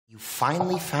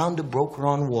finally found a broker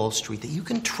on Wall Street that you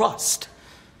can trust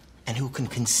and who can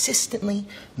consistently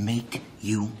make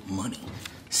you money.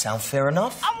 Sound fair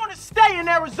enough? I want to stay in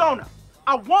Arizona.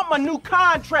 I want my new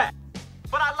contract.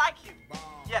 But I like you.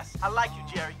 Yes, I like you,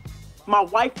 Jerry. My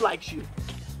wife likes you.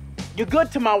 You're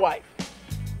good to my wife.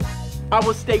 I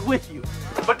will stay with you.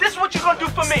 But this is what you're gonna do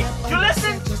for me. You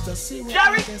listen?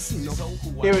 Jerry?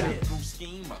 Here it is.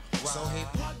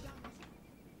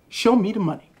 Show me the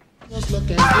money. You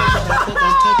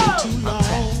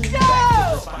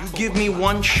give me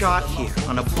one shot here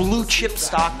on a blue chip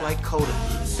stock like Coda.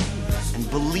 And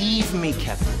believe me,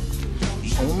 Kevin,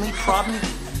 the only problem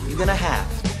you're gonna have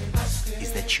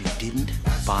is that you didn't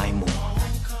buy more.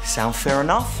 Sound fair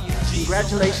enough?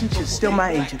 Congratulations, you're still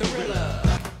my agent.